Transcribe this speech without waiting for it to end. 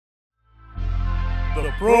The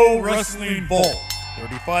Pro Wrestling Vault.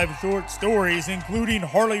 35 short stories including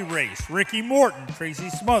Harley Race, Ricky Morton, Tracy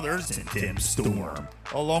Smothers, and Tim Storm.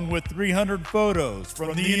 Along with 300 photos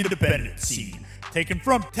from the independent scene, taken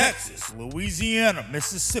from Texas, Louisiana,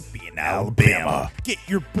 Mississippi, and Alabama. Get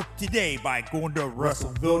your book today by going to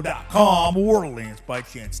WrestleVille.com or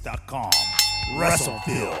LanceByChance.com.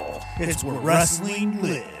 WrestleVille, it's where wrestling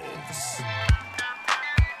lives.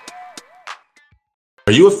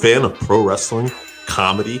 Are you a fan of pro wrestling,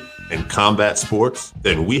 comedy, and combat sports?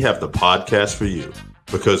 Then we have the podcast for you,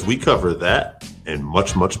 because we cover that and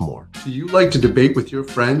much, much more. Do you like to debate with your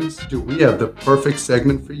friends? Do we have the perfect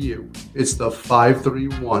segment for you? It's the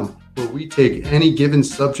 531, where we take any given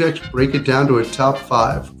subject, break it down to a top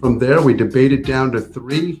 5. From there, we debate it down to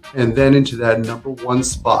 3, and then into that number 1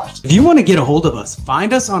 spot. If you want to get a hold of us,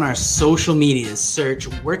 find us on our social medias. Search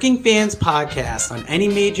Working Fans Podcast on any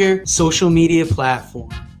major social media platform.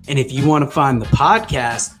 And if you want to find the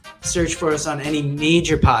podcast, search for us on any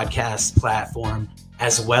major podcast platform,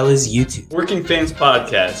 as well as YouTube. Working Fans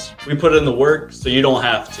Podcast. We put in the work so you don't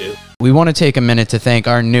have to. We want to take a minute to thank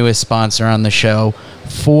our newest sponsor on the show,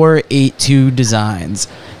 482 Designs.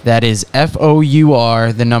 That is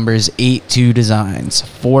FOUR, the numbers 82 Designs,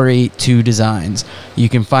 482 Designs. You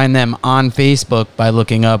can find them on Facebook by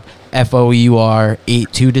looking up FOUR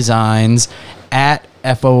 82 Designs, at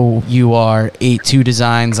FOUR 82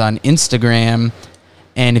 Designs on Instagram.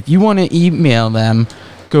 And if you want to email them,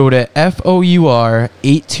 go to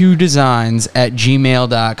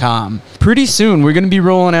FOUR82designs@gmail.com. Pretty soon, we're going to be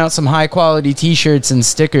rolling out some high-quality t-shirts and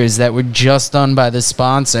stickers that were just done by the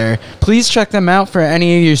sponsor. Please check them out for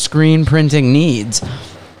any of your screen printing needs.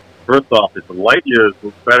 First off, it's light years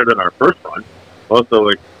better than our first run. Also,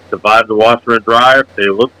 it survived the washer and dryer. They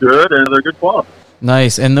look good, and they're good quality.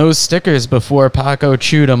 Nice. And those stickers before Paco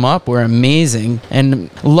chewed them up were amazing.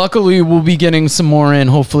 And luckily, we'll be getting some more in,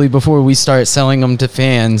 hopefully, before we start selling them to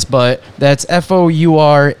fans. But that's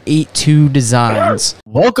FOUR 82 Designs.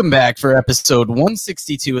 Welcome back for episode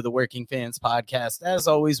 162 of the Working Fans Podcast. As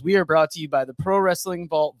always, we are brought to you by the Pro Wrestling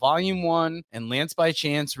Vault Volume 1 and Lance by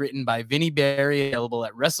Chance, written by Vinny Barry, available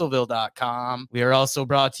at WrestleVille.com. We are also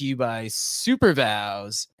brought to you by Super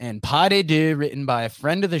Vows and Pas de Deux, written by a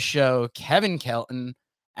friend of the show, Kevin Kelton,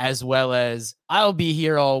 as well as I'll Be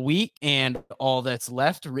Here All Week and All That's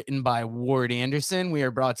Left, written by Ward Anderson. We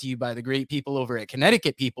are brought to you by the great people over at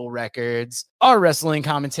Connecticut People Records, our wrestling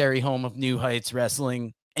commentary home of New Heights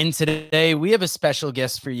Wrestling. And today we have a special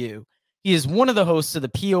guest for you. He is one of the hosts of the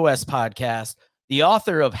POS podcast, the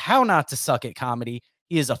author of How Not to Suck at Comedy.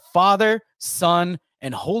 He is a father, son,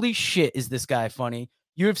 and holy shit is this guy funny.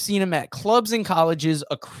 You have seen him at clubs and colleges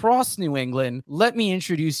across New England. Let me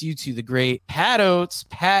introduce you to the great Pat Oates.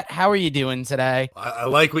 Pat, how are you doing today? I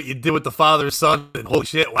like what you did with the father, son, and holy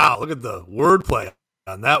shit, wow, look at the wordplay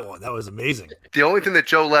on that one. That was amazing. The only thing that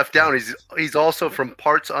Joe left down is he's also from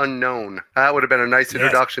Parts Unknown. That would have been a nice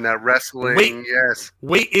introduction, that wrestling.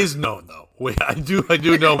 Weight is known, though. I do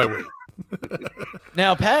know my weight.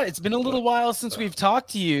 Now, Pat, it's been a little while since we've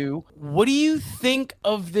talked to you. What do you think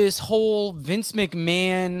of this whole Vince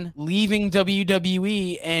McMahon leaving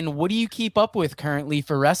WWE, and what do you keep up with currently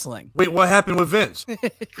for wrestling? Wait, what happened with Vince?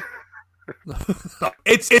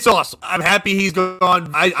 It's awesome. I'm happy he's gone.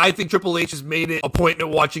 I think Triple H has made it a point at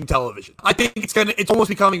watching television. I think it's almost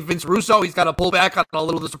becoming Vince Russo. He's got to pull back on a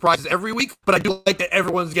little of the surprises every week, but I do like that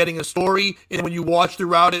everyone's getting a story, and when you watch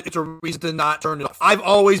throughout it, it's a reason to not turn it off. I've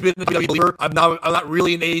always been a WWE believer. I'm not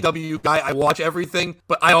really an AEW guy. I watch everything,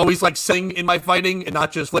 but I always like selling in my fighting and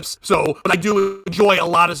not just flips. But I do enjoy a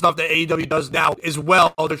lot of stuff that AEW does now as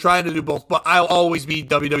well. They're trying to do both, but I'll always be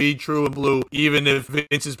WWE true and blue, even if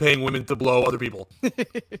Vince is paying women to blow other people.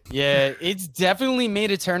 Yeah, it's definitely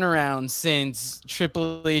made a turnaround since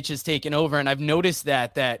Triple H has taken over, and I've noticed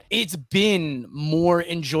that it's been more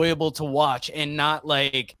enjoyable to watch and not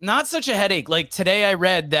such a headache. Like today I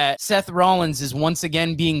read that Seth Rollins is once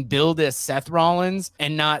again being billed as Seth Rollins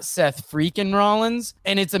and not Seth freaking Rollins,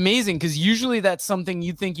 and it's amazing because usually that's something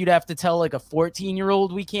you'd think you'd have to tell like a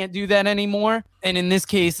 14-year-old we can't do that anymore, and in this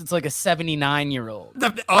case it's like a 79-year-old.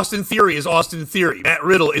 Austin Theory is Austin Theory. Matt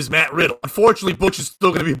Riddle is Matt Riddle. Unfortunately, Butch is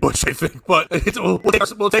still going to be Butch, I think, but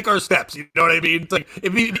we'll take our steps. You know what I mean? It's like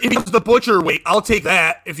if he's the Butcher, wait, I'll take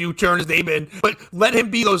that if you turn his name in. But let him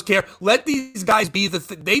be those characters. Let these guys be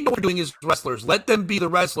they know what they're doing as wrestlers. Let them be the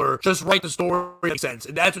wrestler. Just write the story that makes sense,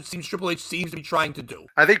 and that's what Triple H seems to be trying to do.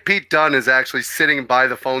 I think Pete Dunne is actually sitting by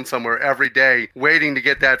the phone somewhere every day, waiting to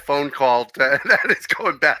get that phone call that is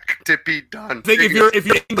going back to Pete Dunne. I think if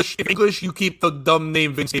you're English, you keep the dumb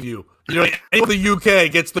name Vince gave you. You know, anyone in the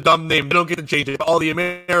UK gets the dumb name. They don't get to change it. But all the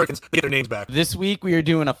Americans get their names back. This week we are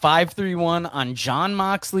doing a 5-3-1 on Jon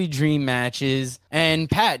Moxley dream matches. And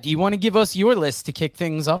Pat, do you want to give us your list to kick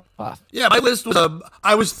things off? Yeah, my list was,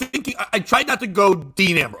 I was thinking, I tried not to go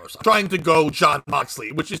Dean Ambrose. I'm trying to go Jon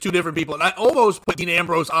Moxley, which is two different people. And I almost put Dean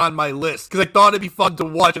Ambrose on my list because I thought it'd be fun to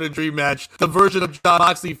watch in a dream match the version of Jon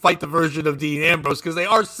Moxley fight the version of Dean Ambrose because they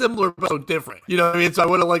are similar but so different. You know what I mean? So I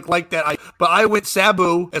would have liked that. But I went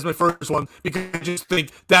Sabu as my first one because I just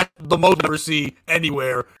think that's the most I've ever see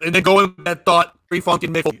anywhere. And then going with that thought, Funk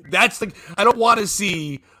and Mick Foley. That's the, I don't want to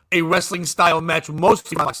see a wrestling style match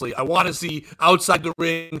mostly Moxley. I want to see outside the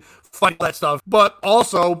ring fight that stuff. But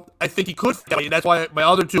also, I think he could fight. That's why my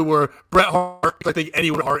other two were Bret Hart. I think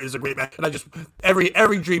anyone with Hart is a great match. And I just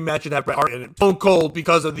every dream match should have Bret Hart in it. Stone Cold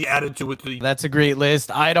because of the attitude with the. That's a great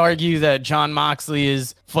list. I'd argue that Jon Moxley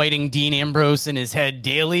is fighting Dean Ambrose in his head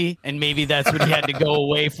daily, and maybe that's what he had to go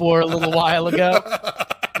away for a little while ago.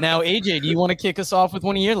 Now, AJ, do you want to kick us off with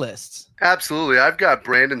one of your lists? Absolutely. I've got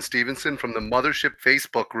Brandon Stevenson from the Mothership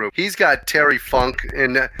Facebook group. He's got Terry Funk.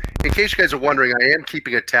 And in case you guys are wondering, I am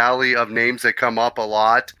keeping a tally of names that come up a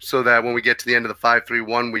lot so that when we get to the end of the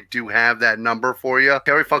 531, we do have that number for you.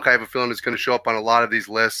 Terry Funk, I have a feeling, is going to show up on a lot of these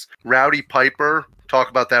lists. Rowdy Piper. Talk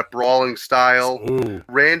about that brawling style. Ooh.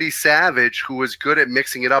 Randy Savage, who is good at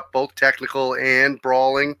mixing it up, both technical and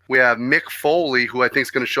brawling. We have Mick Foley, who I think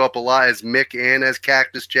is going to show up a lot as Mick and as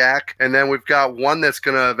Cactus Jack. And then we've got one that's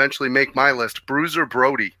going to eventually make my list, Bruiser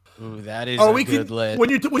Brody. Ooh, that is a good list.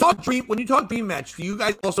 When you talk dream match, do you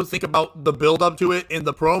guys also think about the build up to it in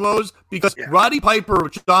the promos? Because Roddy Piper,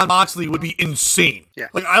 Jon Moxley would be insane. Yeah.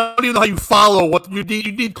 Like I don't even know how you follow what you need.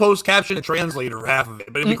 You need closed caption and translator half of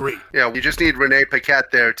it, but it'd be great. Yeah, we just need Renee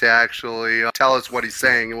Paquette there to actually tell us what he's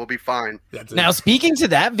saying, and we'll be fine. That's it. Now, speaking to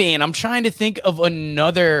that vein, I'm trying to think of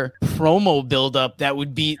another promo buildup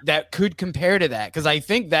that could compare to that, because I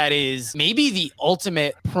think that is maybe the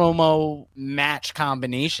ultimate promo match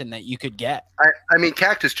combination that you could get. I mean,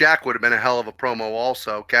 Cactus Jack would have been a hell of a promo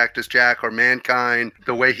also. Cactus Jack or Mankind,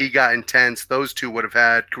 the way he got intense, those two would have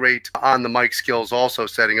had great on the mic skills also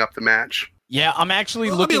setting up the match. Yeah, I'm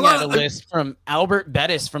actually looking at a list from Albert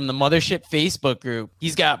Bettis from the Mothership Facebook group.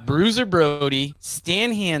 He's got Bruiser Brody,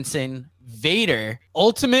 Stan Hansen, Vader,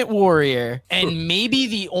 Ultimate Warrior, and maybe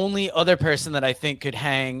the only other person that I think could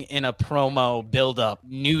hang in a promo build-up,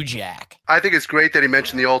 New Jack. I think it's great that he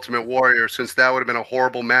mentioned the Ultimate Warrior, since that would have been a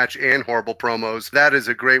horrible match and horrible promos. That is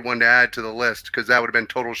a great one to add to the list, because that would have been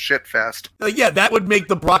total shit fest. Yeah, that would make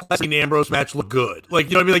the Brock Lesnar Ambrose match look good. Like,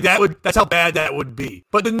 you know what I mean? Like that's how bad that would be.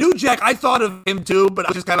 But the New Jack, I thought of him too, but I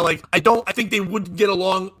was just kind of like, I think they would get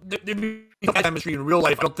along. There'd be chemistry in real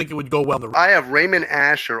life. I don't think it would go well in the. I have Raymond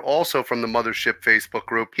Asher, also from the Mothership Facebook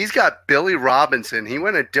group. He's got Billy Robinson. He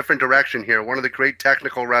went a different direction here, one of the great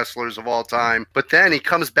technical wrestlers of all time. But then he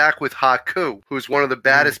comes back with Haku, who's one of the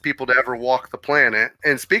baddest people to ever walk the planet.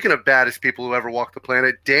 And speaking of baddest people who ever walked the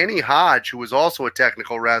planet, Danny Hodge, who was also a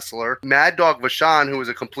technical wrestler, Mad Dog Vachon, who was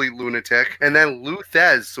a complete lunatic, and then Lou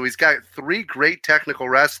Thez. So he's got three great technical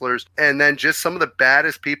wrestlers, and then just some of the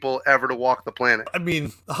baddest people ever to walk the planet. I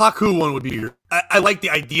mean, the Haku one would be. I like the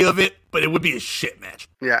idea of it, but it would be a shit match.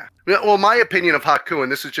 Yeah. Well, my opinion of Haku, and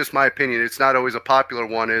this is just my opinion, it's not always a popular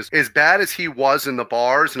one, is as bad as he was in the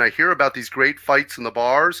bars, and I hear about these great fights in the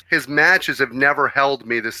bars, his matches have never held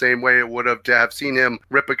me the same way it would have to have seen him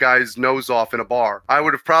rip a guy's nose off in a bar. I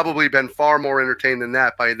would have probably been far more entertained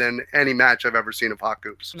than any match I've ever seen of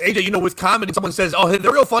Haku's. AJ, you know, with comedy, someone says, oh,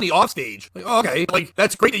 they're real funny off stage. Like, oh, okay, like,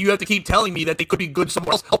 that's great that you have to keep telling me that they could be good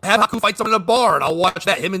somewhere else. I'll have Haku fight someone in a bar, and I'll watch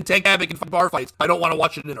that. Him and Tank Havoc in bar fights. I don't want to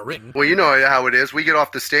watch it in a ring. Well, you know how it is. We get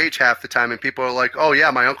off the stage half the time, and people are like, oh,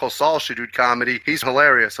 yeah, my Uncle Saul should do comedy. He's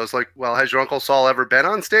hilarious. I was like, well, has your Uncle Saul ever been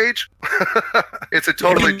on stage? It's a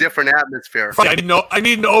totally different atmosphere. I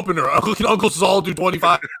need an opener. Can Uncle Saul do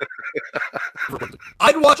 25?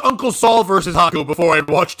 I'd watch Uncle Saul versus Haku before I'd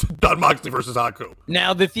watch Jon Moxley versus Haku.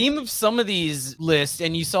 Now, the theme of some of these lists,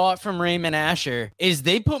 and you saw it from Raymond Asher, is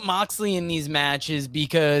they put Moxley in these matches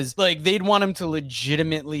because, like, they'd want him to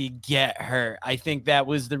legitimately get hurt. I think that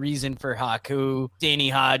was the reason for Haku, Danny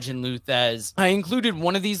Hodge, and Lou Thez. I included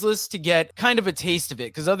one of these lists to get kind of a taste of it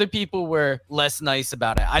because other people were less nice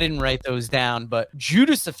about it. I didn't write those down, but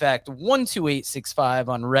Judas Effect 12865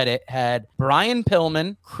 on Reddit had Brian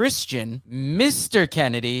Pillman, Christian, Mr.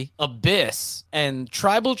 Kennedy, Abyss, and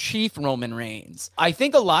Tribal Chief Roman Reigns. I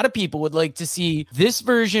think a lot of people would like to see this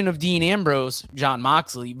version of Dean Ambrose, Jon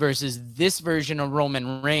Moxley, versus this version of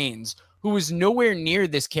Roman Reigns. who was nowhere near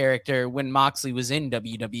this character when Moxley was in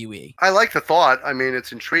WWE. I like the thought. I mean,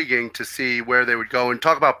 it's intriguing to see where they would go. And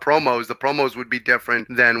talk about promos. The promos would be different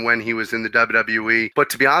than when he was in the WWE. But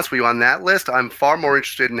to be honest with you, on that list, I'm far more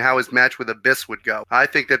interested in how his match with Abyss would go. I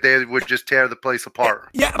think that they would just tear the place apart.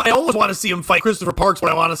 Yeah, I almost want to see him fight Christopher Parks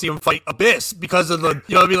when I want to see him fight Abyss because of the,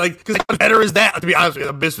 you know, I mean, like, because how better is that? To be honest with you,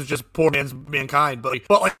 Abyss was just poor man's Mankind. But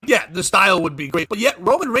like, yeah, the style would be great. But yet,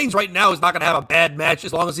 Roman Reigns right now is not going to have a bad match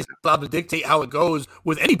as long as he's allowed to dictate how it goes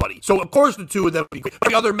with anybody. So, of course, the two of them would be great.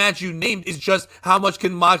 Every other match you named is just how much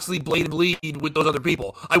can Moxley blade and bleed with those other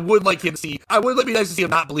people. I would like him to see, I would be nice to see him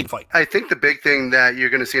not bleed fight. I think the big thing that you're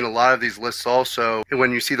going to see in a lot of these lists also,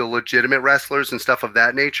 when you see the legitimate wrestlers and stuff of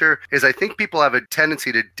that nature, is I think people have a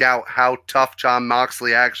tendency to doubt how tough Jon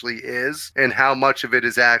Moxley actually is and how much of it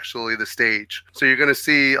is actually the stage. So you're going to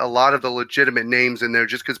see a lot of the legitimate names in there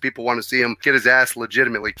just because people want to see him get his ass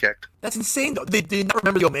legitimately kicked. That's insane, though. They did not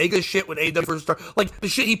remember the Omega shit when AEW first started. Like, the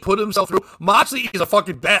shit he put himself through. Moxley is a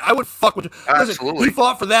fucking bat. I would fuck with him. Absolutely. Listen, he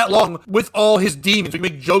fought for that long with all his demons. We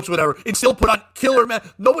make jokes, whatever, and still put on killer man.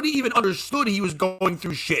 Nobody even understood he was going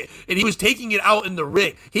through shit, and he was taking it out in the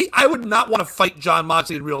ring. I would not want to fight Jon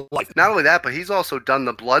Moxley in real life. Not only that, but he's also done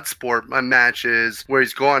the Bloodsport matches where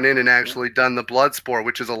he's gone in and actually done the Bloodsport,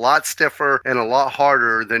 which is a lot stiffer and a lot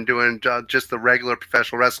harder than doing just the regular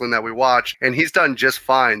professional wrestling that we watch, and he's done just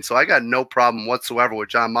fine. So I got no problem whatsoever with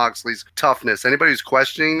Jon Moxley's toughness. Anybody who's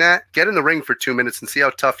questioning that, get in the ring for 2 minutes and see how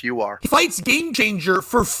tough you are. He fights Game Changer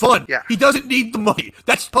for fun. Yeah. He doesn't need the money.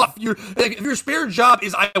 That's tough. If your spare job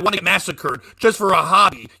is I want to get massacred just for a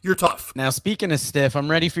hobby, you're tough. Now, speaking of stiff, I'm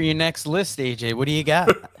ready for your next list, AJ. What do you got?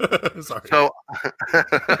 Sorry. So,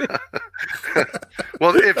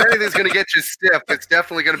 well, if anything's going to get you stiff, it's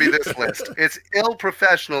definitely going to be this list. It's Ill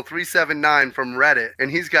Professional 379 from Reddit, and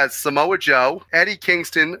he's got Samoa Joe, Eddie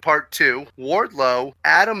Kingston Part 2, Wardlow,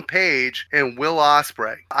 Adam Page, and Will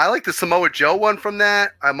Ospreay. I like the Samoa Joe one from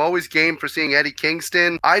that. I'm always game for seeing Eddie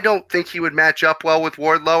Kingston. I don't think he would match up well with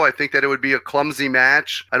Wardlow. I think that it would be a clumsy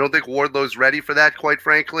match. I don't think Wardlow's ready for that, quite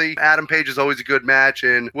frankly. Adam Page is always a good match,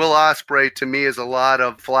 and Will Ospreay, to me, is a lot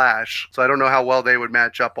of flash. So I don't know how well they would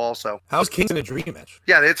match up also. How's Kingston a dream match?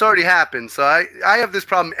 Yeah, it's already happened. So I have this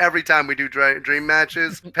problem every time we do dream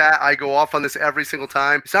matches. Pat, I go off on this every single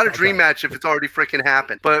time. It's not a dream match if it's already freaking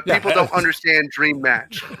happened. But people don't understand dream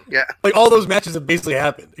match. Yeah. Like, all those matches have basically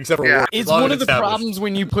happened, except for one. It's one of the problems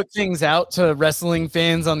when you put things out to wrestling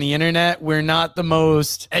fans on the internet. We're not the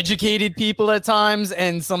most educated people at times,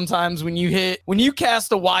 and sometimes when you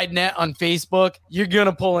cast a wide net on Facebook, you're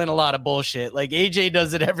gonna pull in a lot of bullshit. Like AJ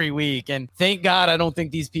does it every week, and thank God I don't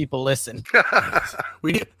think these people listen.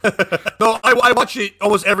 No, I watch it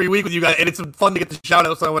almost every week with you guys, and it's fun to get the shout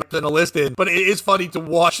outs when I'm putting a list in, but it is funny to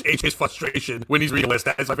watch AJ's frustration when he's reading a list.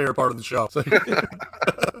 That is my favorite part of the show. So.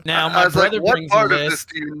 Now, my brother what brings part a of list. this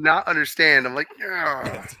do you not understand? I'm like,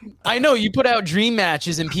 yeah. I know you put out dream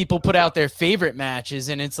matches and people put out their favorite matches,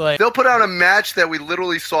 and it's like They'll put out a match that we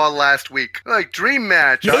literally saw last week. Like, dream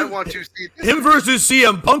match. I want to see this. Him versus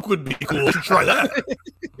CM Punk would be cool. Try that.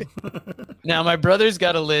 Now my brother's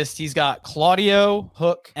got a list. He's got Claudio,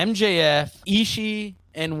 Hook, MJF, Ishii,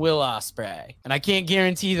 and Will Ospreay. And I can't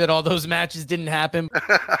guarantee that all those matches didn't happen.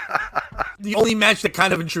 The only match that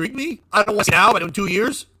kind of intrigued me, I don't want to see now, but in 2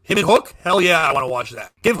 years, him and Hook, hell yeah, I want to watch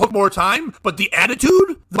that. Give Hook more time, but the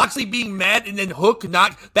attitude, Moxley being mad and then Hook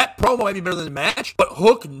not, that promo might be better than the match, but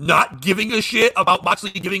Hook not giving a shit about Moxley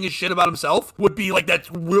giving a shit about himself would be like, that's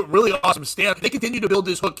really awesome stand. If they continue to build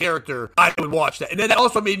this Hook character, I would watch that. And then that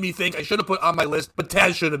also made me think I should have put on my list, but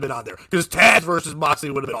Taz should have been on there, because Taz versus Moxley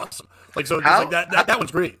would have been awesome. Like, so just like that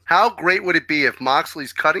one's great. How great would it be if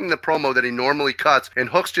Moxley's cutting the promo that he normally cuts and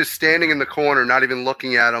Hook's just standing in the corner, not even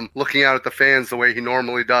looking at him, looking out at the fans the way he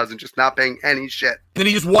normally does and just not paying any shit? And then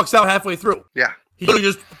he just walks out halfway through. Yeah. He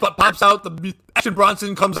literally just pops out, the Action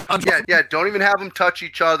Bronson comes on. Yeah, don't even have them touch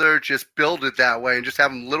each other, just build it that way and just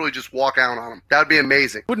have them literally just walk out on them. That would be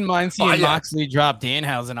amazing. Wouldn't mind seeing Moxley drop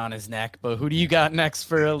Danhausen on his neck, but who do you got next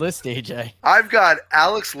for a list, AJ? I've got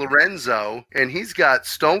Alex Lorenzo, and he's got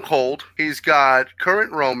Stone Cold, he's got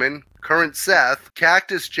Current Roman, Current Seth,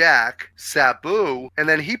 Cactus Jack, Sabu, and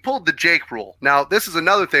then he pulled the Jake rule. Now, this is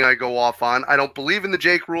another thing I go off on. I don't believe in the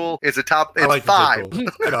Jake rule. It's a top. It's like 5.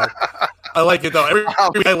 I like it though.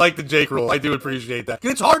 I like the Jake rule. I do appreciate that.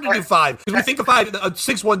 It's hard to do 5 because we think of 5. A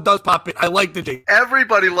 6-1 does pop in. I like the Jake.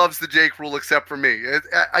 Everybody loves the Jake rule except for me.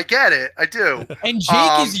 I get it. I do. And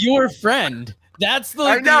Jake is your friend. That's the,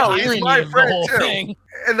 I know, the he's irony my of the friend, whole too. thing.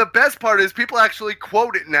 And the best part is people actually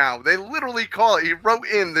quote it now. They literally call it. He wrote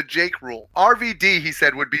in the Jake rule. RVD, he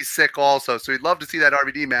said, would be sick also. So he'd love to see that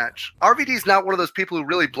RVD match. RVD's not one of those people who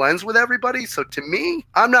really blends with everybody. So to me,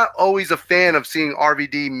 I'm not always a fan of seeing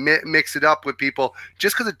RVD mix it up with people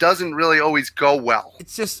just because it doesn't really always go well.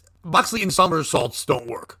 It's just Moxley and somersaults don't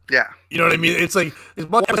work. Yeah. You know what I mean? It's like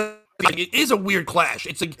it is a weird clash.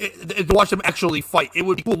 It's like to watch them actually fight. It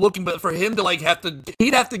would be cool looking, but for him to like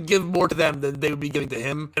he'd have to give more to them than they would be giving to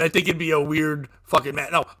him, and I think it'd be a weird fucking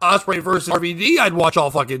match. Now Ospreay versus RVD, I'd watch all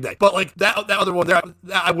fucking day, but like that other one there,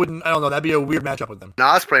 I wouldn't. I don't know. That'd be a weird matchup with them.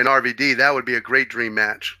 Now, Ospreay and RVD, that would be a great dream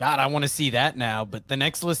match. God, I want to see that now. But the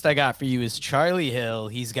next list I got for you is Charlie Hill.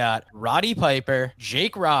 He's got Roddy Piper,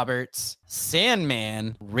 Jake Roberts,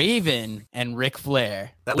 Sandman, Raven, and Ric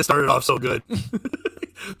Flair. That list started off so good.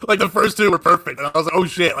 Like the first two were perfect, and I was like, "Oh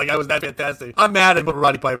shit!" Like I was that fantastic. I'm mad at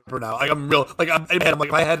Roddy Piper now. Like I'm real. Like I'm mad. I'm like,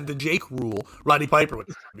 if I had the Jake rule, Roddy Piper would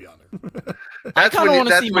be on there. I kind of want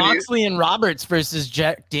to see Moxley and Roberts versus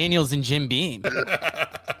Jack Daniels and Jim Beam.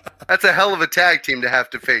 That's a hell of a tag team to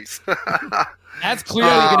have to face. That's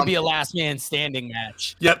clearly going to be a last man standing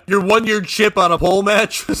match. Yep, your 1 year chip on a pole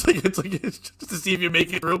match. It's just to see if you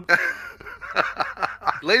make it through.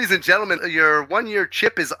 Ladies and gentlemen, your 1 year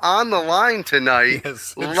chip is on the line tonight.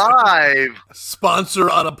 Yes. Live. Sponsor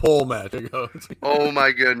on a pole match. There you go. Oh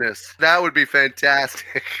my goodness. That would be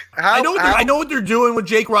fantastic. I know what they're doing with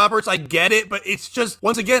Jake Roberts. I get it, but it's just,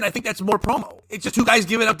 once again, I think that's more promo. It's just two guys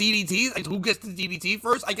giving up DDTs. Like, who gets the DDT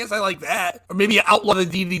first? I guess I like that. Or maybe outlaw the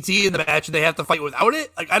DDT in the match and they have to fight without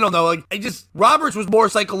it. Like, I don't know. Like, Roberts was more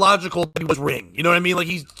psychological than he was ring. You know what I mean? Like,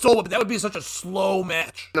 that would be such a slow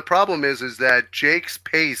match. The problem is that Jake's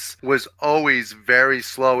pace was always very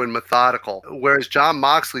slow and methodical, whereas Jon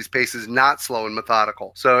Moxley's pace is not slow and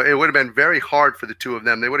methodical. So it would have been very hard for the two of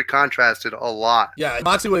them. They would have contrasted a lot. Yeah,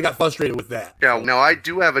 Moxley would have got frustrated with that. Yeah, now I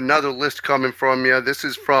do have another list coming from you. This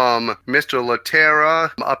is from Mr.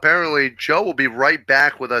 Laterra. Apparently, Joe will be right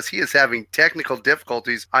back with us. He is having technical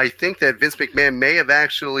difficulties. I think that Vince McMahon may have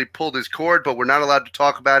actually pulled his cord, but we're not allowed to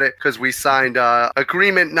talk about it because we signed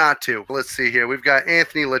agreement not to. Let's see here. We've got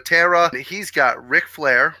Anthony Laterra. He's got Ric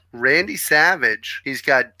Flair, Randy Savage. He's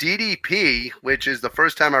got DDP, which is the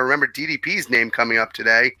first time I remember DDP's name coming up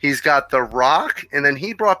today. He's got The Rock, and then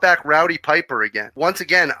he brought back Rowdy Piper again. Once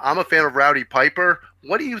again, I'm a fan of Rowdy Piper.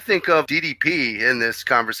 What do you think of DDP in this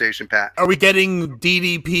conversation, Pat? Are we getting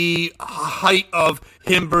DDP height of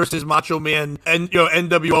him versus Macho Man and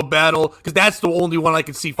NWO battle? Because that's the only one I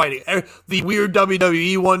can see fighting. The weird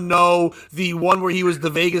WWE one, no. The one where he was the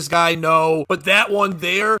Vegas guy, no. But that one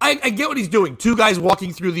there, I get what he's doing. Two guys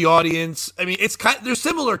walking through the audience. I mean, they're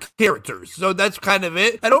similar characters, so that's kind of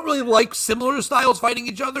it. I don't really like similar styles fighting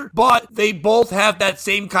each other, but they both have that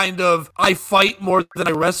same kind of I fight more than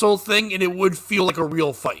I wrestle thing, and it would feel like a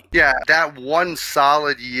real fight. Yeah, that one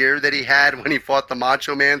solid year that he had when he fought the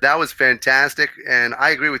Macho Man, that was fantastic. And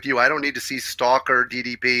I agree with you. I don't need to see Stalker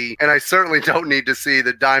DDP, and I certainly don't need to see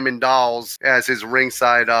the Diamond Dolls as his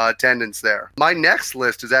ringside attendants there. My next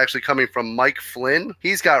list is actually coming from Mike Flynn.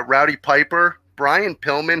 He's got Rowdy Piper, Brian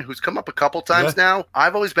Pillman, who's come up a couple times now.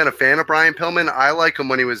 I've always been a fan of Brian Pillman. I like him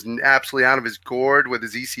when he was absolutely out of his gourd with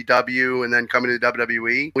his ECW and then coming to the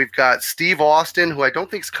WWE. We've got Steve Austin, who I don't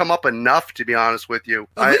think's come up enough, to be honest with you.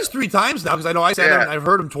 At least 3 times now, because I know I said him and I've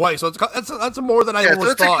heard him twice, so that's more than I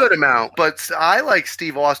almost thought. It's a good amount, but I like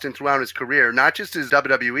Steve Austin throughout his career, not just his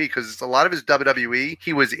WWE, because a lot of his WWE,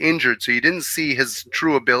 he was injured, so you didn't see his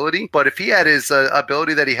true ability. But if he had his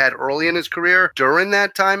ability that he had early in his career during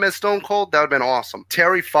that time as Stone Cold, that would have been awesome.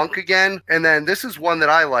 Terry Funk again, and then this is one that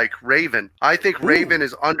I like, Raven. I think Raven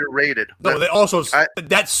is underrated. No, they also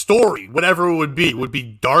that story, whatever it would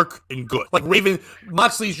be dark and good. Like Raven,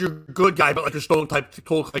 Moxley's your good guy, but like your Stone type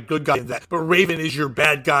like good guy in that. But Raven is your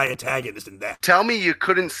bad guy antagonist in that. Tell me you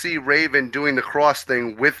couldn't see Raven doing the cross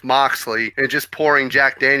thing with Moxley and just pouring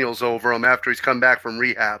Jack Daniels over him after he's come back from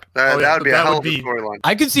rehab. That would be a hell of a storyline.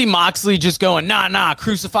 I could see Moxley just going, nah,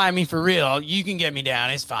 crucify me for real. You can get me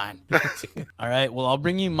down. It's fine. All right. Well, I'll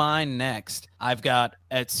bring you mine next. I've got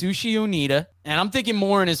Atsushi Onita, and I'm thinking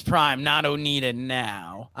more in his prime, not Onita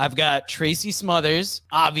now. I've got Tracy Smothers,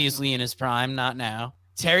 obviously in his prime, not now.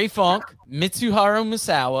 Terry Funk, Mitsuharu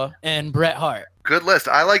Misawa, and Bret Hart. Good list.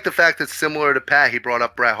 I like the fact that similar to Pat, he brought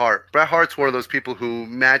up Bret Hart. Bret Hart's one of those people who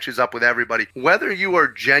matches up with everybody. Whether you are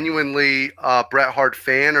genuinely a Bret Hart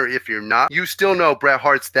fan or if you're not, you still know Bret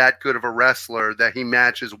Hart's that good of a wrestler that he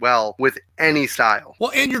matches well with any style.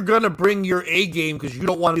 Well, and you're going to bring your A game because you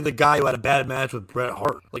don't want to be the guy who had a bad match with Bret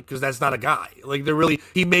Hart. Like, because that's not a guy. Like,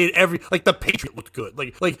 he made like the Patriot looked good.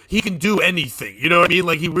 Like he can do anything. You know what I mean?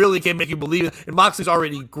 Like, he really can make you believe it. And Moxley's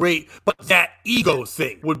already great, but that ego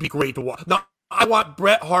thing would be great to watch. Now, I want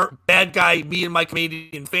Bret Hart, bad guy, me and my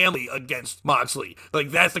Canadian family against Moxley. Like,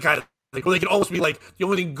 that's the kind of thing where they can almost be like, the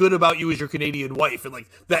only thing good about you is your Canadian wife. And, like,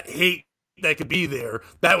 that hate that could be there,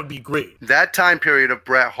 that would be great. That time period of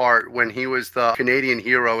Bret Hart when he was the Canadian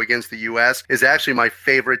hero against the U.S. is actually my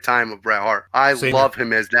favorite time of Bret Hart. I love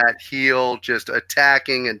him as that heel, just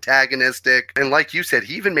attacking, antagonistic. And like you said,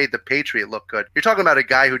 he even made the Patriot look good. You're talking about a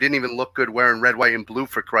guy who didn't even look good wearing red, white, and blue,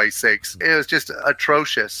 for Christ's sakes. It was just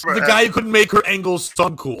atrocious. The guy who couldn't make Kurt Angle's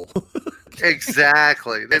son cool.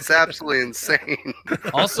 Exactly. That's absolutely insane.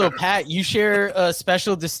 Also, Pat, you share a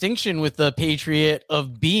special distinction with the Patriot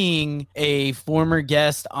of being a former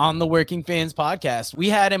guest on the Working Fans podcast. We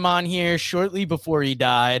had him on here shortly before he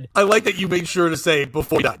died. I like that you made sure to say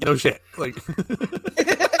before he died. No shit. Like,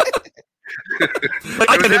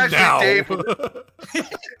 I get him now.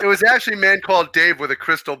 It was actually a man called Dave with a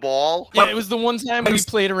crystal ball. Yeah, it was the one time we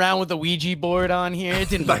played around with the Ouija board on here. It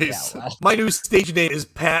didn't work out well. My new stage name is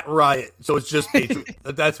Pat Riot, so it's just Patriot.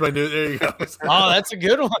 That's my new. There you go. Oh, that's a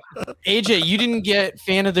good one. AJ, you didn't get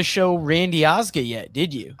fan of the show Randy Osgood yet,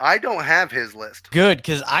 did you? I don't have his list. Good,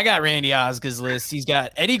 because I got Randy Osgood's list. He's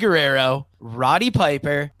got Eddie Guerrero, Roddy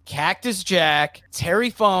Piper, Cactus Jack, Terry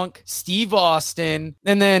Funk, Steve Austin,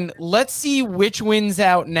 and then let's see which wins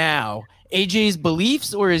out now. AJ's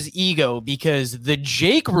beliefs or his ego, because the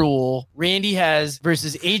Jake rule Randy has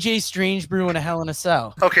versus AJ Strange Brew in a Hell in a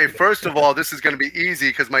Cell. Okay, first of all, this is going to be easy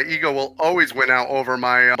because my ego will always win out over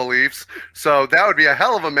my beliefs. So that would be a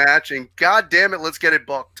hell of a match, and god damn it, let's get it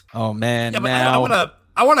booked. Oh man, yeah, now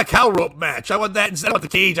I want a cow rope match. I want that instead of the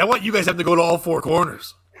cage. I want you guys to have to go to all four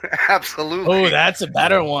corners. Absolutely. Oh, that's a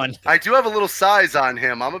better one. I do have a little size on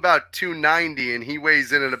him. I'm about 290, and he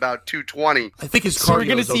weighs in at about 220. I think his cardio So we're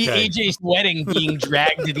going to see okay. AJ sweating being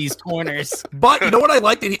dragged to these corners. But you know what I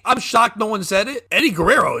like? I'm shocked no one said it. Eddie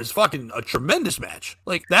Guerrero is fucking a tremendous match.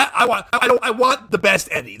 Like that, I want the best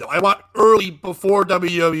Eddie, though. I want early, before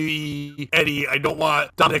WWE Eddie. I don't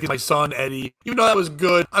want Dominic is my son Eddie. Even though that was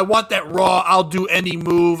good, I want that Raw, I'll do any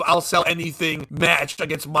move, I'll sell anything match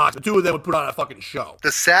against Mox. The two of them would put on a fucking show.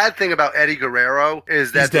 The sad thing about Eddie Guerrero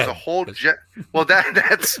is that there's a whole well,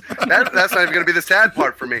 that's not even going to be the sad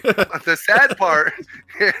part for me. The sad part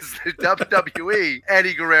is the WWE.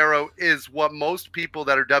 Eddie Guerrero is what most people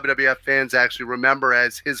that are WWF fans actually remember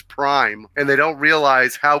as his prime, and they don't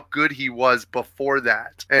realize how good he was before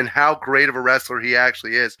that and how great of a wrestler he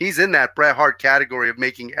actually is. He's in that Bret Hart category of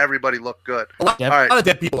making everybody look good. A lot of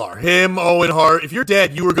dead people are. Him, Owen Hart. If you're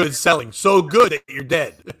dead, you were good at selling. So good that you're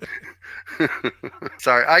dead.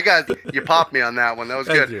 Sorry, you popped me on that one. That was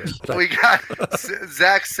good. We got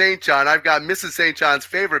Zach St. John. I've got Mrs. St. John's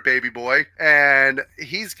favorite baby boy, and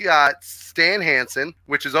he's got Stan Hansen,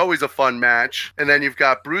 which is always a fun match. And then you've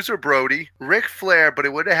got Bruiser Brody, Ric Flair, but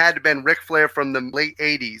it would have had to have been Ric Flair from the late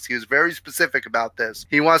 80s. He was very specific about this.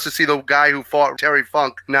 He wants to see the guy who fought Terry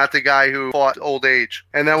Funk, not the guy who fought Old Age.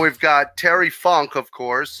 And then we've got Terry Funk, of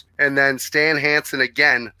course, and then Stan Hansen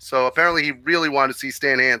again. So apparently he really wanted to see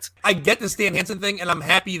Stan Hansen. I get the Stan Hansen thing, and I'm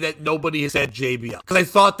happy that nobody has said JBL. Because I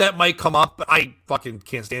thought that might come up, but I fucking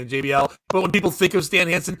can't stand JBL. But when people think of Stan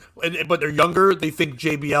Hansen, but they're younger, they think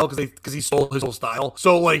JBL because he stole his whole style.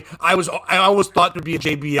 So, like, I always thought there'd be a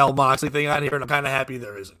JBL Moxley thing on here, and I'm kind of happy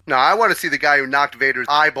there isn't. No, I want to see the guy who knocked Vader's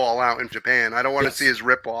eyeball out in Japan. I don't want to see his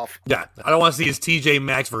ripoff. Yeah, I don't want to see his TJ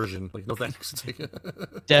Maxx version. Like, no thanks.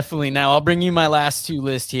 Definitely. Now, I'll bring you my last two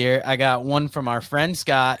lists here. I got one from our friend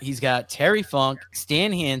Scott. He's got Terry Funk,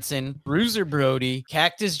 Stan Hansen, Bruiser Brody,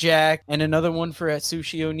 Cactus Jack, and another one for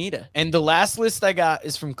Atsushi Onita. And the last list I got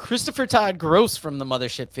is from Christopher Todd Gross from the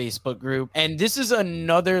Mothership Facebook group. And this is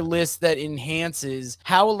another list that enhances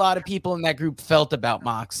how a lot of people in that group felt about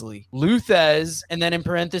Moxley. Luthez, and then in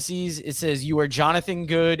parentheses, it says, you are Jonathan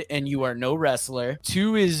Good and you are no wrestler.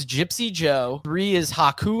 2 is Gypsy Joe. 3 is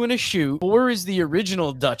Haku in a shoot. 4 is the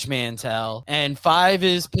original Dutch Mantel. And 5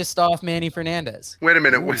 is pissed off Manny Fernandez. Wait a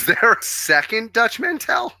minute. Was there a second Dutch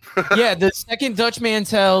Mantel? Yeah, Yeah, the second Dutch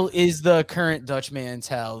Mantel is the current Dutch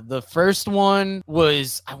Mantel. The first one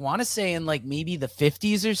was, I want to say, in like maybe the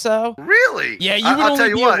 50s or so. Really? Yeah, you would I'll tell only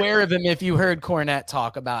you be what. aware of him if you heard Cornette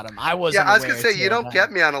talk about him. I wasn't. Yeah, I was gonna aware say you till don't then.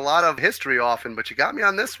 get me on a lot of history often, but you got me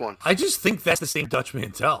on this one. I just think that's the same Dutch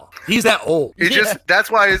Mantel. He's that old. He just that's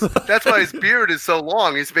why his beard is so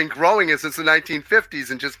long. He's been growing it since the 1950s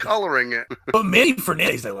and just coloring it. But Manny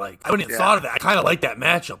Fernandez, I like. I wouldn't have thought of that. I kind of like that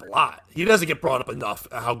matchup a lot. He doesn't get brought up enough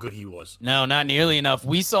how good he was. No, not nearly enough.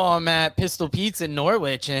 We saw him at Pistol Pete's in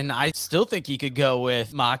Norwich, and I still think he could go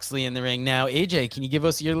with Moxley in the ring. Now, AJ, can you give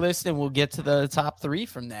us your list, and we'll get to the top 3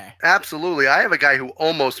 from there? Absolutely. I have a guy who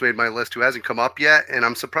almost made my list who hasn't come up yet, and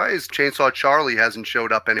I'm surprised Chainsaw Charlie hasn't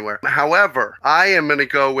showed up anywhere. However, I am going to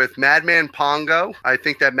go with Madman Pongo. I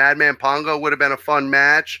think that Madman Pongo would have been a fun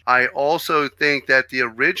match. I also think that the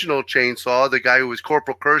original Chainsaw, the guy who was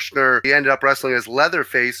Corporal Kirshner, he ended up wrestling as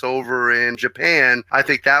Leatherface over in Japan. I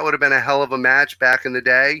think that would have been a hell of a match back in the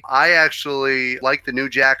day. I actually like the New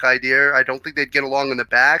Jack idea. I don't think they'd get along in the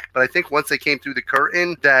back, but I think once they came through the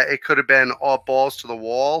curtain that it could have been all balls to the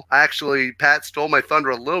wall. Pat stole my thunder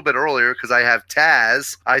a little bit earlier because I have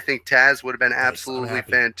Taz. I think Taz would have been absolutely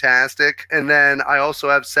fantastic. And then I also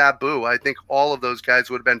have Sabu. I think all of those guys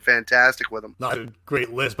would have been fantastic with him. Not a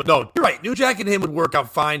great list, but no, you're right. New Jack and him would work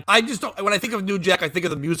out fine. I just don't, when I think of New Jack, I think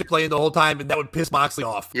of the music playing the whole time, and that would piss Moxley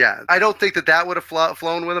off. Yeah, I don't think that would have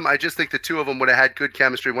flown with him. I just think the two of them would have had good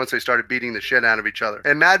chemistry once they started beating the shit out of each other.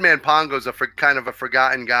 And Madman Pongo's kind of a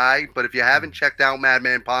forgotten guy, but if you haven't checked out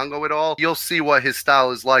Madman Pongo at all, you'll see what his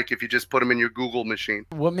style is like if you just put him in your Google machine.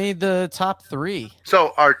 What made the top 3?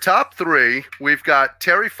 So our top 3, we've got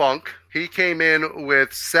Terry Funk. He came in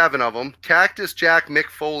with 7 of them. Cactus Jack Mick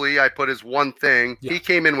Foley, I put as one thing. Yeah. He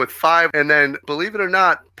came in with 5. And then, believe it or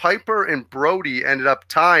not, Piper and Brody ended up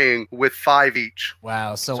tying with 5 each.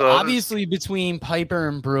 Wow. So obviously between Piper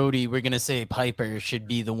and Brody, we're going to say Piper should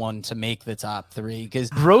be the one to make the top 3. Because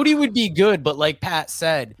Brody would be good, but like Pat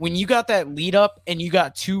said, when you got that lead up and you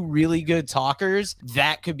got 2 really good talkers,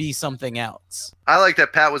 that could be something else. I like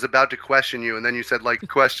that Pat was about to question you, and then you said, like,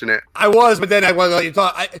 question it. I was, but then I was like,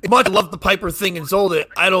 I loved the Piper thing and sold it.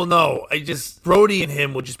 I don't know. Brody and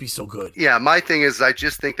him would just be so good. Yeah, my thing is, I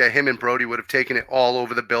just think that him and Brody would have taken it all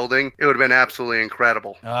over the building. It would have been absolutely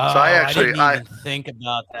incredible. Oh, so I didn't even think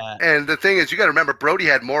about that. And the thing is, you got to remember, Brody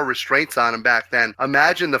had more restraints on him back then.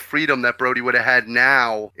 Imagine the freedom that Brody would have had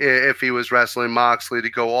now if he was wrestling Moxley to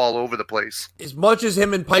go all over the place. As much as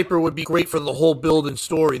him and Piper would be great for the whole build and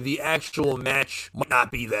story, the actual match might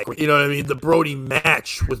not be that great. You know what I mean? The Brody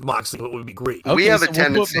match with Moxley would be great. Okay, we have a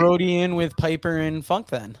tendency. We'll put Brody in with Piper and Funk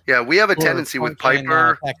then. Yeah, we have a tendency with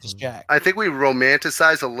Piper. Cactus Jack. I think we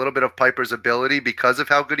romanticize a little bit of Piper's ability because of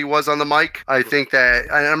how good he was on the mic. I think that,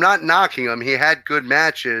 and I'm not knocking him, he had good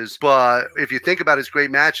matches, but if you think about his great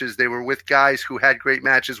matches, they were with guys who had great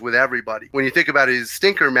matches with everybody. When you think about his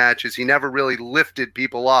stinker matches, he never really lifted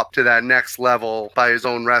people up to that next level by his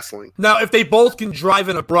own wrestling. Now, if they both can drive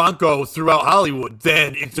in a Bronco throughout Hollywood,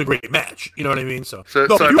 then it's a great match. You know what I mean? So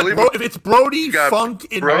if it's Brody, Funk,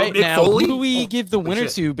 and Mick Foley, who do we give the winner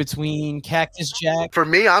to between Cactus Jack? For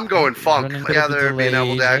me, I'm going Funk. Together, being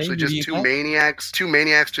able to actually just two maniacs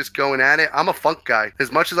just going at it. I'm a Funk guy.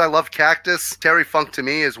 As much as I love Cactus, Terry Funk to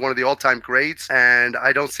me is one of the all-time greats, and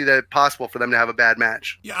I don't see that possible for them to have a bad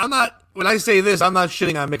match. Yeah, when I say this, I'm not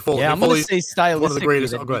shitting on Mick Foley. Yeah, I'm going to say stylistic. One of the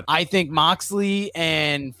greatest. Oh, good. I think Moxley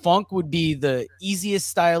and Funk would be the easiest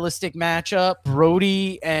stylistic matchup.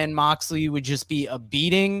 Brody and Moxley would just be a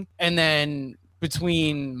beating. And then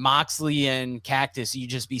between Moxley and Cactus, you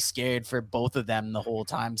just be scared for both of them the whole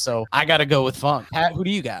time. So I got to go with Funk. Pat, who do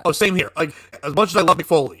you got? Oh, same here. Like, as much as I love Mick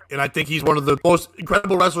Foley, and I think he's one of the most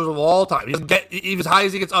incredible wrestlers of all time, he doesn't get, even as high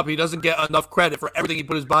as he gets up, he doesn't get enough credit for everything he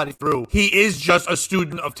put his body through. He is just a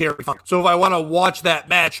student of Terry Funk. So if I want to watch that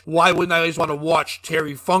match, why wouldn't I just want to watch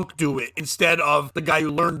Terry Funk do it instead of the guy who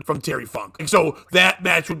learned from Terry Funk? And so that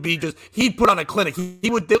match would be just, he'd put on a clinic. He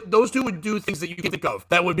would, those two would do things that you can think of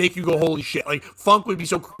that would make you go, holy shit. Like, Funk would be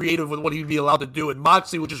so creative with what he'd be allowed to do, and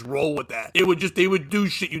Moxley would just roll with that. They would do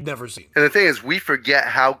shit you'd never seen. And the thing is, we forget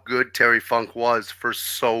how good Terry Funk was for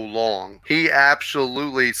so long. He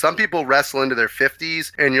absolutely, some people wrestle into their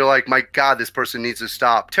 50s, and you're like, my God, this person needs to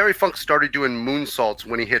stop. Terry Funk started doing moonsaults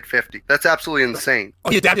when he hit 50. That's absolutely insane.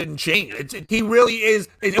 Oh, yeah, that didn't change. He really is,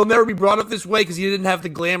 he'll never be brought up this way because he didn't have the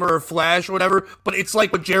glamour or flash or whatever, but it's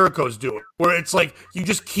like what Jericho's doing, where it's like, you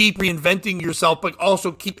just keep reinventing yourself, but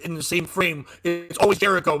also keep in the same frame it's always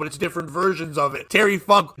Jericho, but it's different versions of it. Terry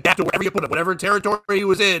Funk, after wherever you put him, whatever territory he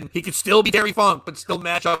was in, he could still be Terry Funk, but still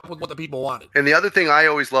match up with what the people wanted. And the other thing I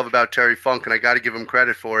always love about Terry Funk, and I got to give him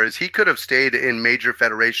credit for, is he could have stayed in major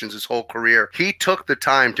federations his whole career. He took the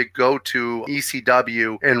time to go to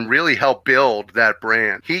ECW and really help build that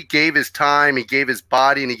brand. He gave his time, he gave his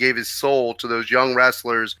body, and he gave his soul to those young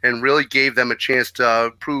wrestlers and really gave them a chance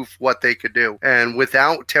to prove what they could do. And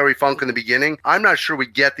without Terry Funk in the beginning, I'm not sure we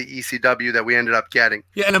get the ECW that we ended up getting.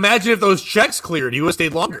 Yeah, and imagine if those checks cleared, he would have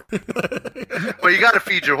stayed longer. Well, you got to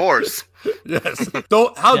feed your horse. Yes.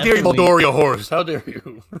 How dare you call Dory a horse? How dare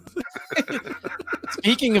you?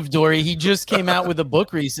 Speaking of Dory, he just came out with a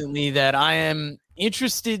book recently that I am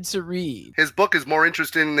interested to read. His book is more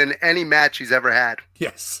interesting than any match he's ever had.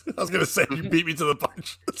 Yes. I was going to say, you beat me to the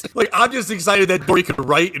punch. Like, I'm just excited that Dory could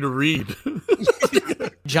write and read.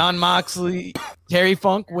 Jon Moxley, Terry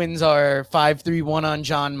Funk wins our 5-3-1 on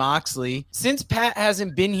Jon Moxley. Since Pat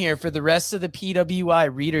hasn't been here for the rest of the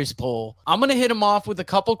PWI readers poll, I'm going to hit him off with a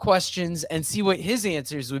couple questions and see what his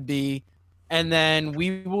answers would be. And then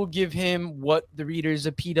we will give him what the readers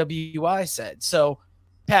of PWI said. So,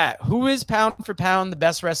 Pat, who is pound for pound the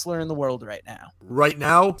best wrestler in the world right now? Right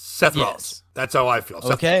now, Seth Yes. Rollins. That's how I feel.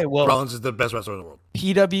 Okay, Seth Rollins is the best wrestler in the world.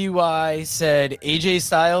 PWI said AJ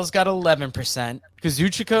Styles got 11%,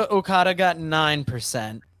 Kazuchika Okada got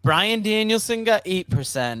 9%, Bryan Danielson got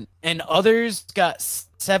 8%, and others got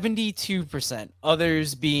 72%.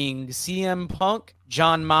 Others being CM Punk,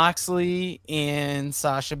 Jon Moxley, and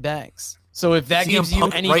Sasha Banks. So if that CM gives you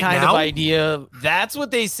Punk any right kind now? of idea, that's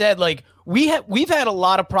what they said. Like, we've had a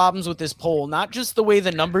lot of problems with this poll, not just the way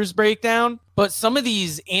the numbers break down, but some of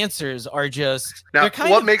these answers are just Now, they're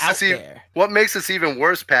kind what of makes out this there. what makes this even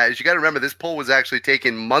worse, Pat, is you got to remember this poll was actually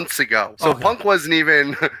taken months ago. So Punk wasn't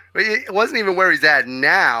even where he's at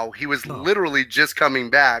now. He was literally just coming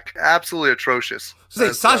back. Absolutely atrocious.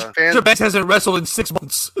 Sasha Banks hasn't wrestled in 6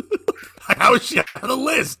 months. How is she out of the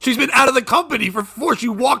list? She's been out of the company before she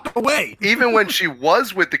walked away. Even when she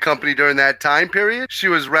was with the company during that time period, she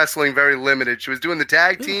was wrestling very limited. She was doing the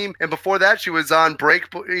tag team, and before that, she was on break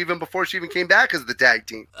even before she even came back as the tag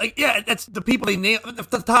team. That's the people they name.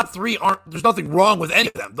 The top three aren't. There's nothing wrong with any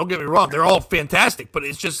of them. Don't get me wrong; they're all fantastic. But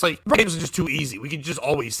it's just like games are just too easy. We can just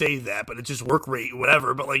always say that, but it's just work rate,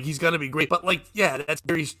 whatever. But like he's gonna be great. But like, that's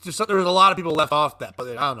there's a lot of people left off that. But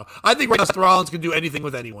I don't know. I think right now Seth Rollins can do anything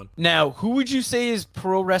with anyone. Now, who would you say is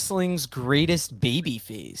pro wrestling's greatest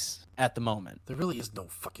babyface at the moment? There really is no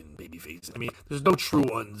fucking babyface. I mean, there's no true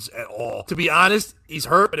ones at all. To be honest, he's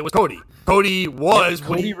hurt, but it was Cody. Cody was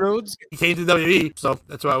when Cody Rhodes. he came to WWE, so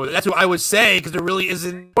that's who I would say, because there really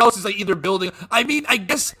isn't. Who else is like either building? I mean, I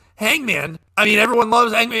guess Hangman. I mean, everyone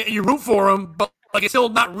loves Hangman. You root for him, but like it's still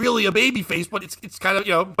not really a babyface, but it's kind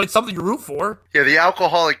of but it's something you root for. Yeah, the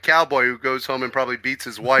alcoholic cowboy who goes home and probably beats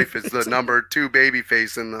his wife is the number 2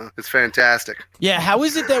 babyface, and it's fantastic. Yeah, how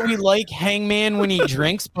is it that we like Hangman when he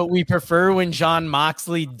drinks, but we prefer when Jon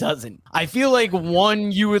Moxley doesn't? I feel like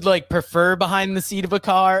one you would like prefer behind the seat of a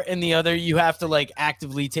car, and the other you have to like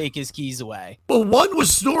actively take his keys away. Well, one was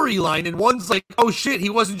storyline, and one's like, oh shit, he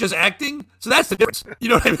wasn't just acting. So that's the difference. You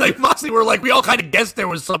know what I mean? Like Moxley, we're like, we all kind of guessed there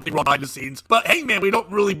was something wrong behind the scenes, but Hangman, we don't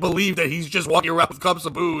really believe that he's just walking around with cups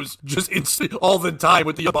of booze just all the time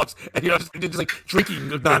with the Young Bucks, and just like drinking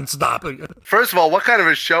nonstop. First of all, what kind of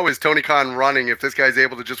a show is Tony Khan running if this guy's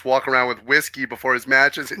able to just walk around with whiskey before his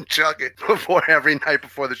matches and chug it before every night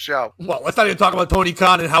before the show? Well, let's not even talk about Tony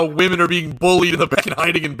Khan and how women are being bullied in the back and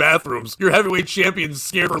hiding in bathrooms. Your heavyweight champion's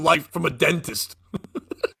scared for life from a dentist.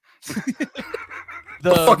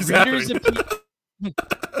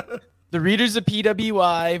 The readers of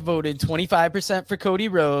PWI voted 25% for Cody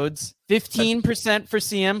Rhodes, 15% for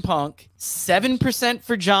CM Punk, 7%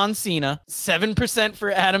 for John Cena, 7%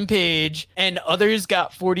 for Adam Page, and others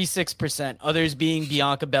got 46%. Others being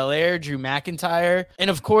Bianca Belair, Drew McIntyre, and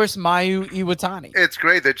of course Mayu Iwatani. It's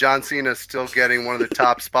great that John Cena's still getting one of the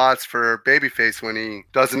top spots for babyface when he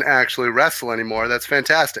doesn't actually wrestle anymore. That's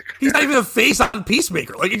fantastic. He's not even a face on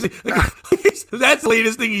Peacemaker. That's the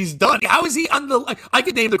latest thing he's done. How is he on the? I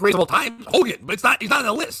could name the greatest of all time, Hogan, but it's not. He's not on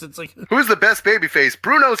the list. It's like who's the best babyface?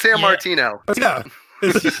 Bruno Sammartino. Yeah.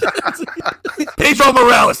 Pedro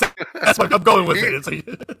Morales. That's what I'm going with it. It's like,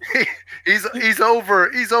 he's over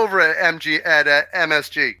at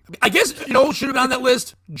MSG. I guess should have been on that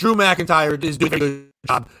list. Drew McIntyre is doing a good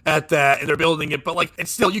job at that, and they're building it. But like,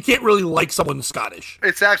 it's still, you can't really like someone Scottish.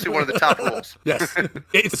 It's actually one of the top rules. Yes,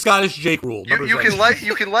 it's the Scottish Jake rule. You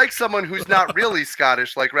can like someone who's not really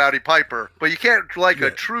Scottish, like Rowdy Piper, but you can't like a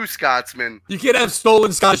true Scotsman. You can't have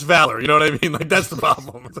stolen Scottish valor. You know what I mean? Like, that's the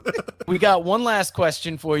problem. We got one last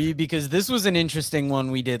question for you, because this was an interesting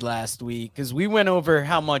one we did last week, because we went over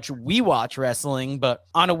how much we watch wrestling, but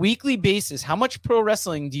on a weekly basis, how much pro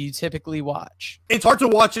wrestling do you typically watch? It's hard to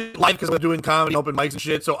watch it live because I'm doing comedy, open mics and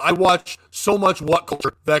shit. So I watch so much What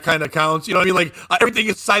Culture that kind of counts. You know what I mean? Like, everything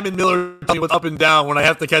is Simon Miller telling me what's up and down when I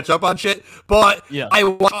have to catch up on shit. But yeah.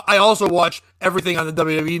 I also watch everything on the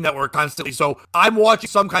WWE network constantly. So I'm watching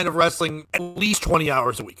some kind of wrestling at least 20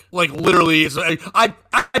 hours a week. Like, literally, I'm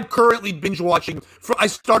currently binge watching. I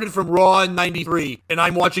started from Raw in '93, and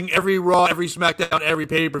I'm watching every Raw, every SmackDown, every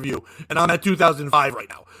pay-per-view, and I'm at 2005 right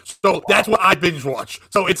now. So that's what I binge watch.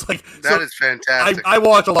 So it's like that is fantastic. I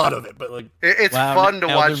watch a lot of it, but like it's fun to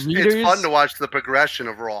watch. It's fun to watch the progression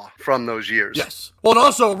of Raw from those years. Yes. Well, and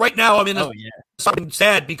also right now I'm in something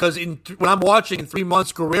sad because when I'm watching in 3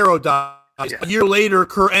 months, Guerrero dies. Yeah. A year later,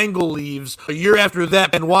 Kurt Angle leaves. A year after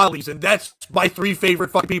that, Benoit leaves. And that's my 3 favorite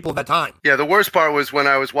fucking people at that time. Yeah, the worst part was when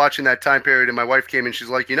I was watching that time period and my wife came in. She's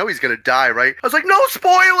like, he's going to die, right? I was like, no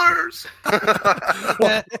spoilers.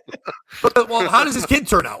 well, how does his kid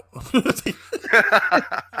turn out?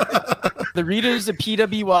 The readers of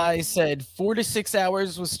PWI said 4 to 6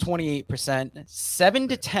 hours was 28%, 7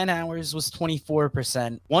 to 10 hours was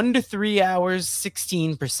 24%, 1 to 3 hours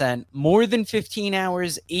 16%, more than 15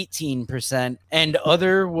 hours 18%, and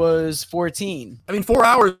other was 14. I mean, 4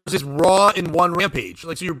 hours is Raw in one Rampage.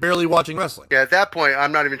 Like, so you're barely watching wrestling. Yeah, at that point,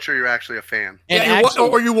 I'm not even sure you're actually a fan. Yeah,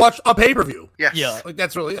 or you watch a pay-per-view. Yes. Yeah. Like,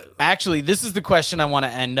 that's really it. Actually, this is the question I want to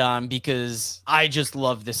end on because I just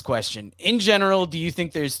love this question. In general, do you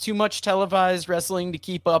think there's too much televised wrestling to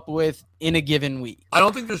keep up with in a given week? I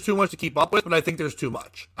don't think there's too much to keep up with, but I think there's too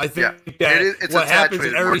much. I think it's what happens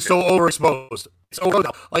is everybody's so overexposed. It's over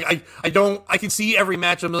now. Like I can see every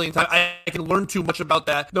match a million times. I can learn too much about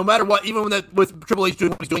that. No matter what, even with Triple H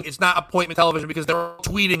doing what he's doing, it's not appointment television because they're all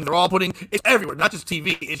tweeting, they're all putting, it's everywhere, not just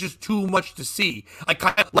TV. It's just too much to see. I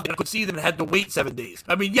kind of like I could see them and had to wait 7 days.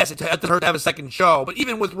 I mean, yes, it had to hurt to have a second show, but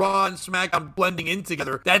even with Raw and SmackDown blending in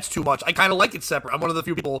together, that's too much. I kind of like it separate. I'm one of the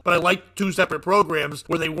few people, but I like 2 separate programs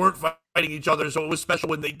where they weren't fighting each other, so it was special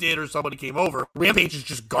when they did or somebody came over. Rampage is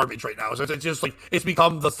just garbage right now. So it's just like, it's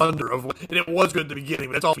become the thunder of, and it was good at the beginning,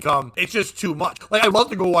 but it's all become, it's just too much. Like, I'd love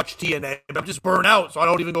to go watch TNA, but I'm just burnt out, so I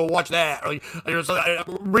don't even go watch that. Like,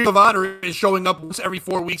 Ring of Honor is showing up once every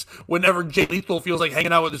 4 weeks whenever Jay Lethal feels like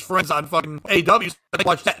hanging out with his friends on fucking AW. I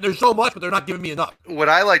watch that. There's so much, but they're not giving me enough. What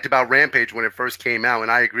I liked about Rampage when it first came out,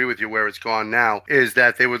 and I agree with you where it's gone now, is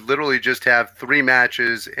that they would literally just have 3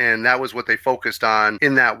 matches, and that was what they focused on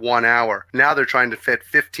in that 1 hour. Now they're trying to fit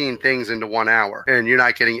 15 things into 1 hour, and you're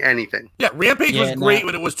not getting anything. Yeah, Rampage was great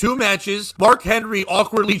when it was 2 matches. Mark Henry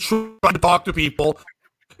awkwardly trying to talk to people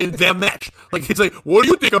in that match. Like, it's like, what do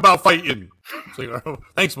you think about fighting? It's like, oh,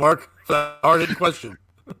 thanks, Mark, for that hard-hitting question.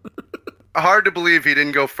 Hard to believe he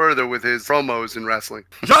didn't go further with his promos in wrestling.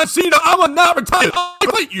 John Cena, I'm not retired. I'll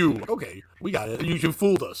fight you. Okay, we got it. You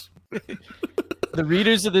fooled us. The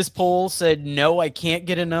readers of this poll said, no, I can't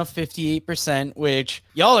get enough, 58%, which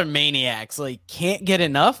y'all are maniacs. Like, can't get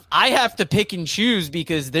enough? I have to pick and choose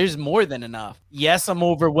because there's more than enough. Yes, I'm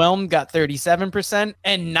overwhelmed, got 37%,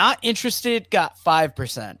 and not interested, got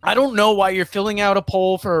 5%. I don't know why you're filling out a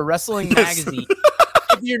poll for a wrestling magazine.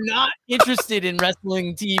 If you're not interested in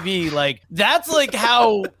wrestling TV, like, that's like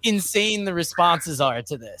how insane the responses are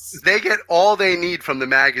to this. They get all they need from the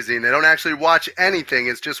magazine. They don't actually watch anything.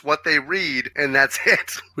 It's just what they read, and that's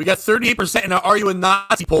it. We got 38% in our Are You a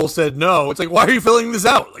Nazi poll said no. It's like, why are you filling this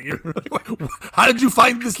out? Like, how did you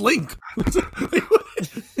find this link?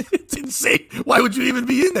 It's insane. Why would you even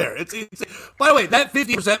be in there? It's insane. By the way, that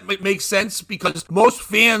 50% makes sense because most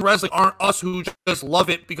fan wrestling aren't us who just love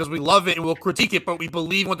it because we love it and we'll critique it, but we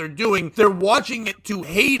believe what they're doing. They're watching it to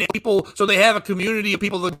hate it. People, so they have a community of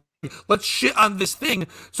people that let's shit on this thing.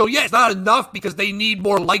 So yeah, it's not enough because they need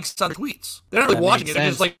more likes on their tweets. They're not really watching it. They're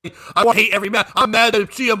just like, I want to hate every match. I'm mad that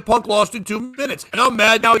CM Punk lost in 2 minutes, and I'm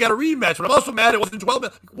mad now we got a rematch. But I'm also mad it wasn't 12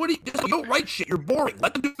 minutes. What do you don't write shit? You're boring.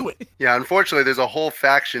 Let them do it. Yeah, unfortunately, there's a whole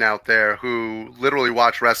faction out there who literally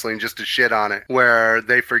watch wrestling just to shit on it, where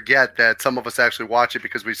they forget that some of us actually watch it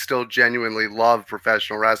because we still genuinely love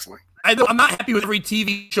professional wrestling. I'm not happy with every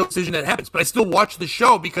TV show decision that happens, but I still watch the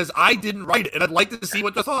show because I didn't write it, and I'd like to see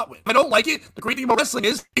what the thought went. If I don't like it, the great thing about wrestling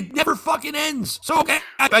is it never fucking ends. So, okay,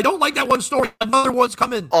 I don't like that one story. Another one's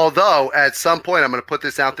coming. Although, at some point, I'm going to put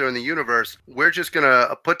this out there in the universe. We're just going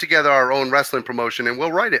to put together our own wrestling promotion, and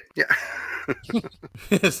we'll write it. Yeah.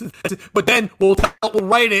 But then we'll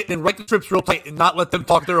write it and write the scripts real tight and not let them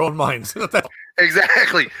talk their own minds.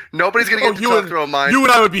 Exactly. Nobody's going to get to talk their own minds. You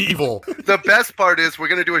and I would be evil. The best part is we're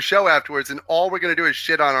going to do a show afterwards, and all we're going to do is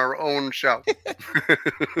shit on our own show.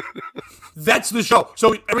 That's the show.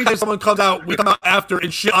 So every time someone comes out, we come out after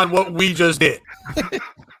and shit on what we just did.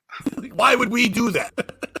 Why would we do that?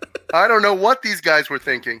 I don't know what these guys were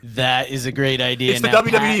thinking. That is a great idea. It's the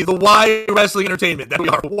WWE, Pat, the Why Wrestling Entertainment. That we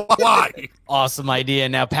are. Why? Awesome idea.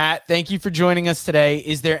 Now, Pat, thank you for joining us today.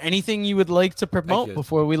 Is there anything you would like to promote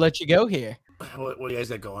before we let you go here? What do you guys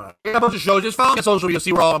got going on? I got a bunch of shows. Just follow me on social media,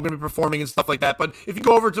 see where all I'm going to be performing and stuff like that. But if you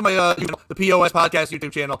go over to my the POS Podcast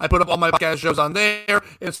YouTube channel, I put up all my podcast shows on there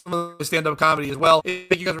and some of the stand-up comedy as well.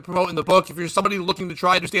 Thank you guys for promoting the book. If you're somebody looking to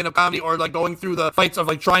try to do stand-up comedy or like going through the fights of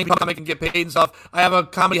like trying to become a comic and get paid and stuff, I have a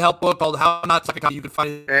comedy help book called How Not to Suck at Comedy. You can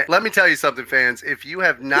find it. Let me tell you something, fans. If you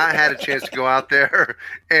have not had a chance to go out there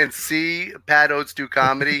and see Pat Oates do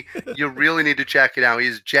comedy, you really need to check it out.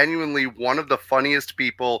 He's genuinely one of the funniest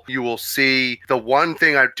people you will see. The one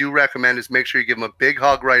thing I do recommend is make sure you give him a big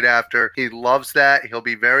hug right after. He loves that. He'll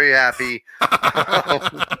be very happy.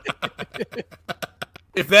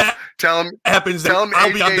 If that happens, then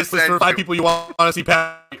I'll be on this list for 5 people you want to see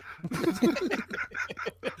Pat.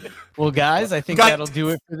 Well, guys, I think that'll do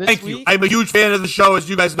it for this week. Thank you. I'm a huge fan of the show, as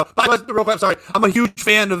you guys know. Real quick, I'm sorry. I'm a huge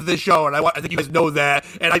fan of this show, and I think you guys know that.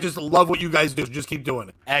 And I just love what you guys do. So just keep doing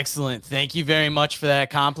it. Excellent. Thank you very much for that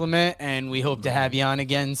compliment, and we hope to have you on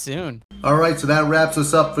again soon. All right, so that wraps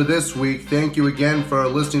us up for this week. Thank you again for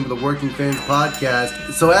listening to the Working Fans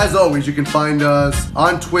Podcast. So as always, you can find us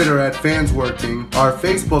on Twitter at FansWorking. Our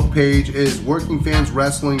Facebook page is Working Fans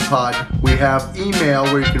Wrestling Pod. We have email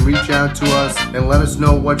where you can reach out to us and let us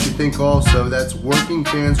know what you think also. That's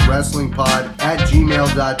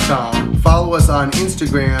workingfanswrestlingpod@gmail.com. Follow us on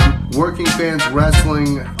Instagram,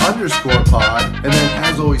 workingfanswrestling_pod. And then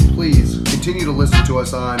as always, please continue to listen to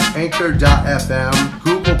us on Anchor.fm,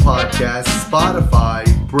 Google Podcasts, Spotify,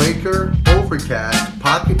 Breaker, Overcast,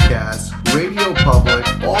 Pocket Cast, Radio Public,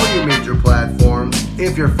 all your major platforms.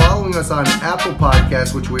 If you're following us on Apple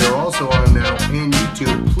Podcasts, which we are also on now, and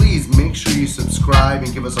YouTube, please make sure you subscribe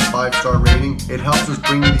and give us a 5-star rating. It helps us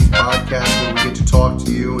bring you these podcasts where we get to talk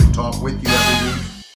to you and talk with you every week.